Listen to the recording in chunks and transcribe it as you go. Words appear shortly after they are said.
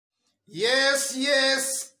Yes,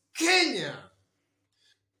 yes, Kenya.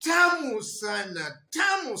 Tamu sana,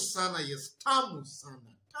 yes, tamu sana.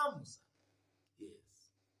 Yes.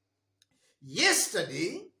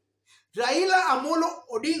 Yesterday, Raila Amolo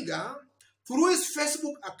Odinga, through his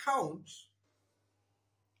Facebook account,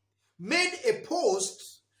 made a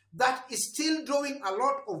post that is still drawing a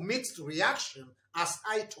lot of mixed reaction as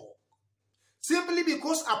I talk. Simply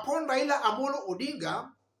because upon Raila Amolo Odinga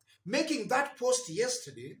making that post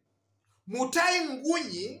yesterday, Mutahi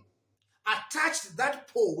Ngunyi attached that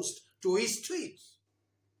post to his tweet.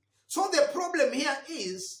 So the problem here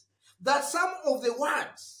is that some of the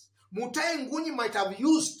words Mutahi Ngunyi might have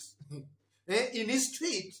used in his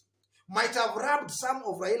tweet might have rubbed some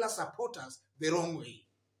of Raila's supporters the wrong way.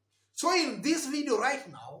 So in this video right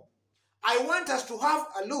now, I want us to have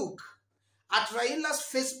a look at Raila's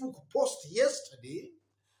Facebook post yesterday,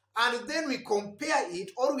 and then we compare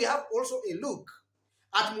it, or we have also a look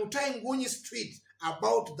at Mutahi Ngunyi's tweet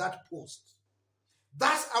about that post.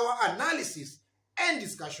 That's our analysis and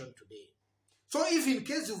discussion today. So if in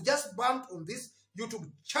case you've just bumped on this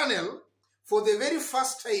YouTube channel for the very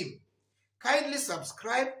first time, kindly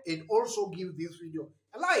subscribe and also give this video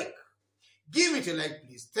a like. Give it a like,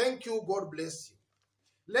 please. Thank you. God bless you.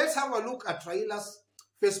 Let's have a look at Raila's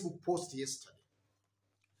Facebook post yesterday.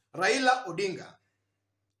 Raila Odinga,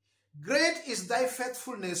 great is thy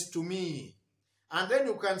faithfulness to me. And then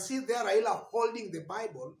you can see there Raila holding the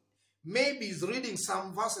Bible. Maybe he's reading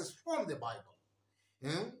some verses from the Bible.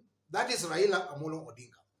 That is Raila Amolo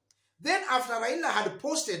Odinga. Then after Raila had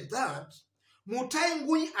posted that, Mutahi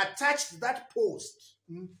Ngunyi attached that post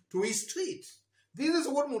to his tweet. This is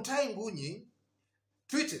what Mutahi Ngunyi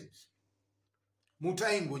tweeted.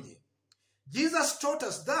 Mutahi Ngunyi, Jesus taught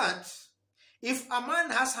us that if a man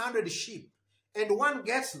has 100 sheep and one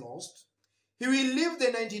gets lost, he will leave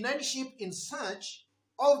the 99 sheep in search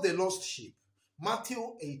of the lost sheep.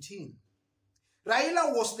 Matthew 18.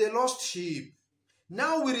 Raila was the lost sheep.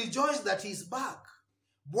 Now we rejoice that he's back.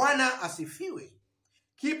 Bwana asifiwe.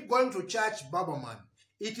 Keep going to church, Baba man.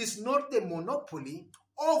 It is not the monopoly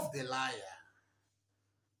of the liar.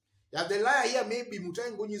 Yeah, the liar here maybe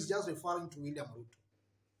Mutahi Ngunyi is just referring to William Ruto.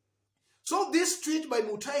 So this tweet by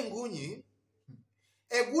Mutahi Ngunyi,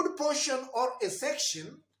 a good portion or a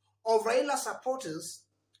section of Raila supporters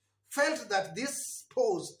felt that this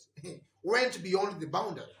post went beyond the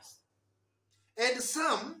boundaries. And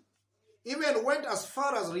some even went as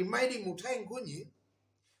far as reminding Mutahi Ngunyi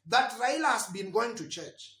that Raila has been going to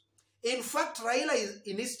church. In fact, Raila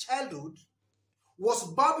in his childhood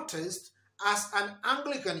was baptized as an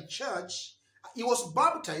Anglican church. He was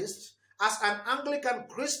baptized as an Anglican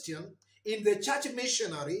Christian in the Church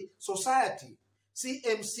Missionary Society,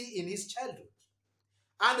 CMC, in his childhood.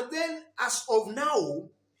 And then, as of now,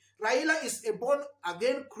 Raila is a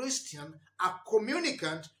born-again Christian, a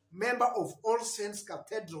communicant member of All Saints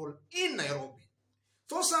Cathedral in Nairobi.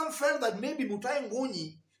 So some felt that maybe Mutahi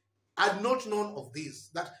Ngunyi had not known of this,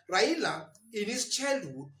 that Raila in his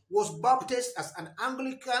childhood was baptized as an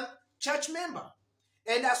Anglican church member.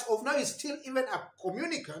 And as of now, is still even a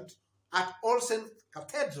communicant at All Saints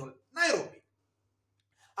Cathedral, Nairobi.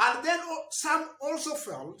 And then some also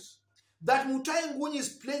felt that Mutahi Ngunyi is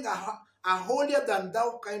playing a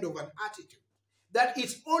holier-than-thou kind of an attitude. That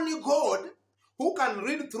it's only God who can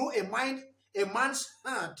read through a man's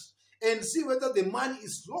heart and see whether the man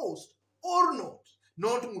is lost or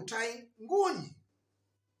not Mutahi Ngunyi.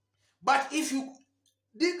 But if you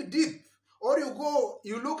dig deep, or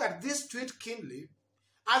you look at this tweet keenly,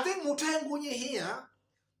 I think Mutahi Ngunyi here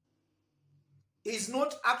is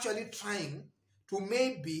not actually trying to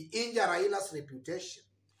maybe injure Raila's reputation.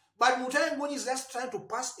 But Mutahi Ngunyi is just trying to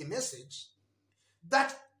pass a message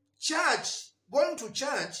that going to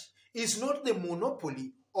church is not the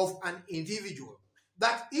monopoly of an individual.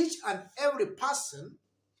 That each and every person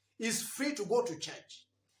is free to go to church.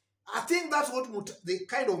 I think that's what the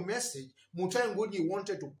kind of message Mutahi Ngunyi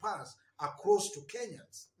wanted to pass across to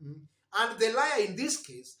Kenyans. And the liar in this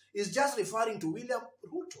case is just referring to William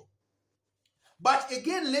Ruto. But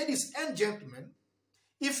again, ladies and gentlemen,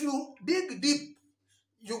 if you dig deep,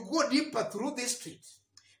 you go deeper through this tweet,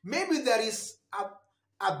 maybe there is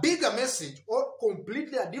a bigger message or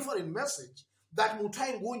completely a different message that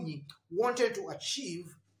Mutahi Ngunyi wanted to achieve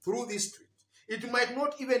through this tweet. It might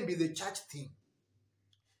not even be the church thing.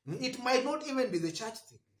 It might not even be the church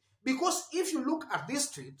thing. Because if you look at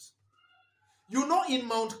this tweet, you know in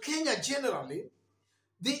Mount Kenya generally,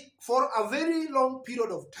 for a very long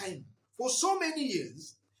period of time, for so many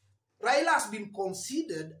years, Raila has been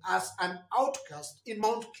considered as an outcast in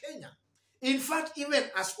Mount Kenya. In fact, even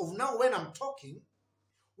as of now when I'm talking,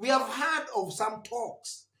 we have heard of some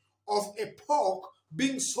talks of a pork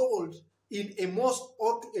being sold in a mosque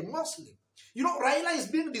or to a Muslim. You know, Raila is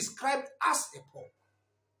being described as a pork.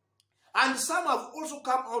 And some have also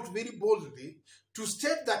come out very boldly to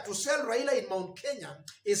state that to sell Raila in Mount Kenya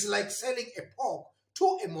is like selling a pork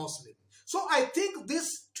to a Muslim. So I think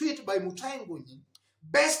this tweet by Mutahi Ngunyi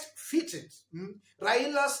best fitted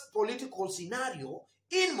Raila's political scenario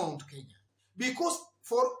in Mount Kenya. Because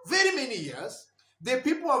for very many years, the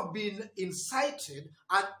people have been incited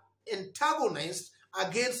and antagonized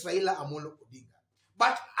against Raila Amolo Odinga.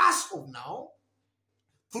 But as of now,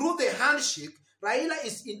 through the handshake, Raila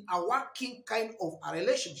is in a working kind of a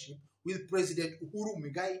relationship with President Uhuru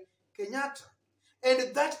Muigai Kenyatta.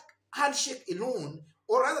 And that handshake alone,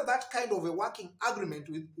 or rather that kind of a working agreement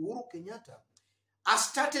with Uhuru Kenyatta, has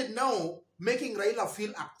started now making Raila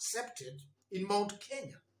feel accepted in Mount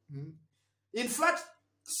Kenya. In fact,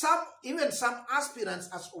 even some aspirants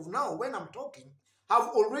as of now, when I'm talking, have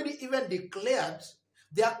already even declared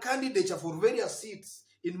their candidature for various seats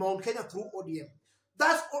in Mount Kenya through ODM.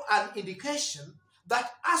 That's an indication that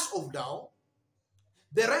as of now,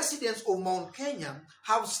 the residents of Mount Kenya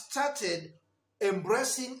have started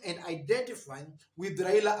embracing and identifying with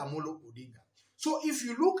Raila Amolo Odinga. So if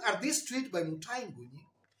you look at this tweet by Mutahi Ngunyi,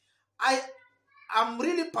 I am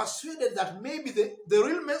really persuaded that maybe the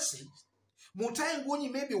real message Mutahi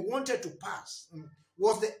Ngunyi maybe wanted to pass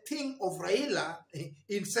was the thing of Raila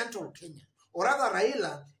in central Kenya, or rather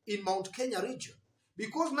Raila in Mount Kenya region.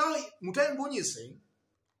 Because now Mutahi Ngunyi is saying,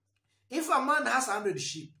 if a man has 100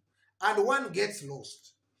 sheep and one gets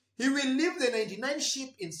lost, he will leave the 99 sheep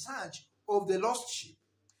in search of the lost sheep.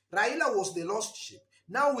 Raila was the lost sheep.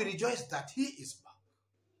 Now we rejoice that he is back.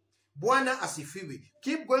 Bwana asifiwe.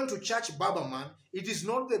 Keep going to church, Baba man. It is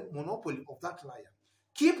not the monopoly of that liar.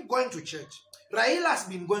 Keep going to church. Raila has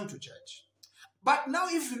been going to church. But now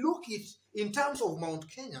if you look at it in terms of Mount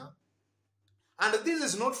Kenya, and this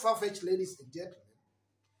is not far-fetched, ladies and gentlemen,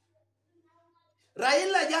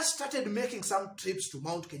 Raila just started making some trips to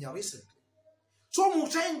Mount Kenya recently. So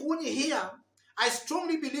Mutahi Ngunyi here, I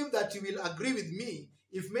strongly believe that he will agree with me,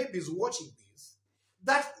 if maybe he's watching this,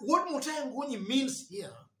 that what Mutahi Ngunyi means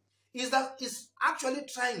here is that he's actually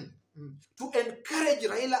trying to encourage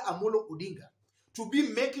Raila Amolo Odinga to be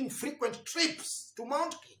making frequent trips to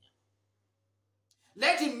Mount Kenya.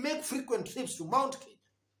 Let him make frequent trips to Mount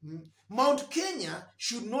Kenya. Mount Kenya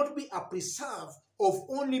should not be a preserve of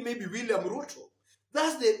only maybe William Ruto.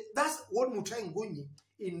 That's what Mutahi Ngunyi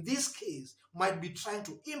in this case might be trying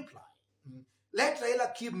to imply. Let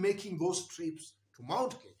Raila keep making those trips to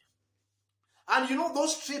Mount Kenya. And you know,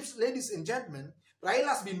 those trips, ladies and gentlemen, Raila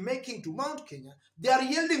has been making to Mount Kenya, they are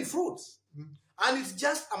yielding fruits. And it's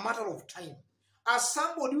just a matter of time. As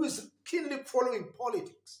somebody who is keenly following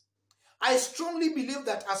politics, I strongly believe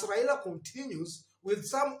that as Raila continues with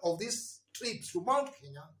some of these trips to Mount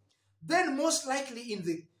Kenya, then most likely in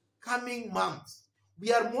the coming months,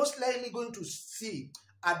 we are most likely going to see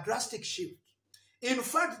a drastic shift. In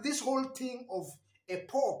fact, this whole thing of a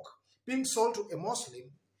pork being sold to a Muslim,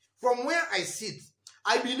 from where I sit,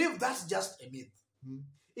 I believe that's just a myth.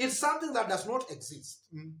 It's something that does not exist.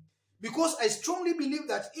 Because I strongly believe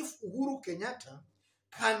that if Uhuru Kenyatta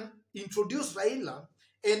can introduce Raila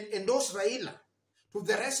and endorse Raila to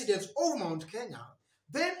the residents of Mount Kenya,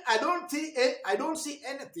 then I don't see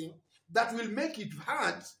anything that will make it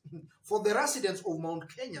hard for the residents of Mount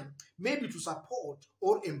Kenya maybe to support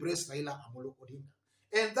or embrace Raila Amolo Odinga.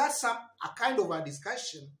 And that's a kind of a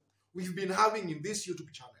discussion we've been having in this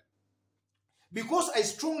YouTube channel. Because I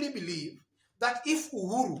strongly believe that if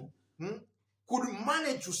Uhuru could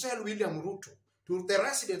manage to sell William Ruto to the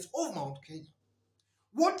residents of Mount Kenya,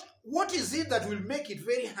 what is it that will make it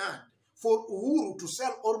very hard for Uhuru to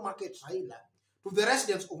sell or market Raila to the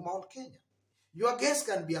residents of Mount Kenya? Your guess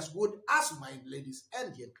can be as good as mine, ladies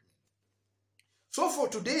and gentlemen. So for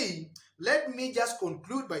today, let me just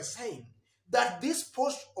conclude by saying that this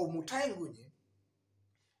post of Mutahi Ngunyi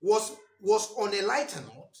was on a lighter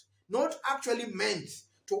note, not actually meant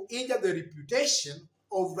to injure the reputation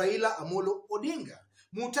of Raila Amolo Odinga.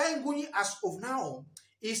 Mutahi Ngunyi, as of now,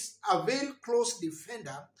 is a very close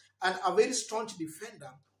defender and a very staunch defender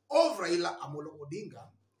of Raila Amolo Odinga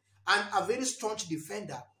and a very staunch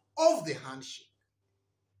defender of the handshake.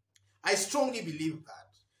 I strongly believe that.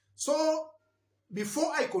 So,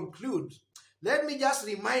 before I conclude, let me just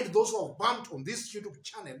remind those who have bumped on this YouTube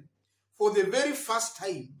channel for the very first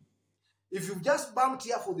time. If you've just bumped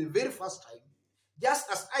here for the very first time,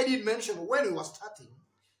 just as I did mention when we were starting,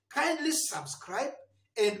 kindly subscribe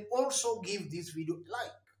and also give this video a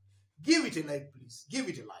like. Give it a like, please. Give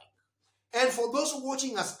it a like. And for those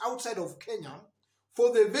watching us outside of Kenya,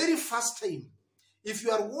 for the very first time, if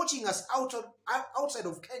you are watching us outside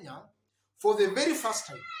of Kenya for the very first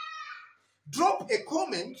time, drop a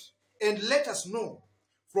comment and let us know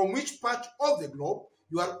from which part of the globe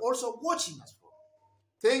you are also watching us from.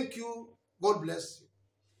 Thank you. God bless you.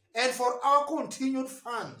 And for our continued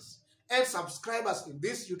fans and subscribers in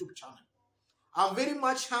this YouTube channel, I'm very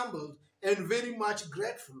much humbled and very much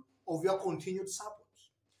grateful of your continued support.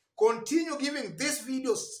 Continue giving these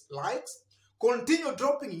videos likes, continue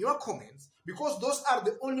dropping your comments, because those are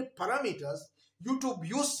the only parameters YouTube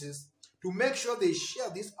uses to make sure they share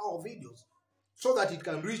our videos so that it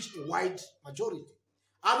can reach a wide majority.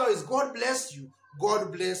 Otherwise, God bless you.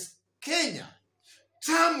 God bless Kenya.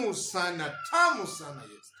 Tamu sana,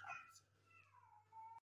 yes.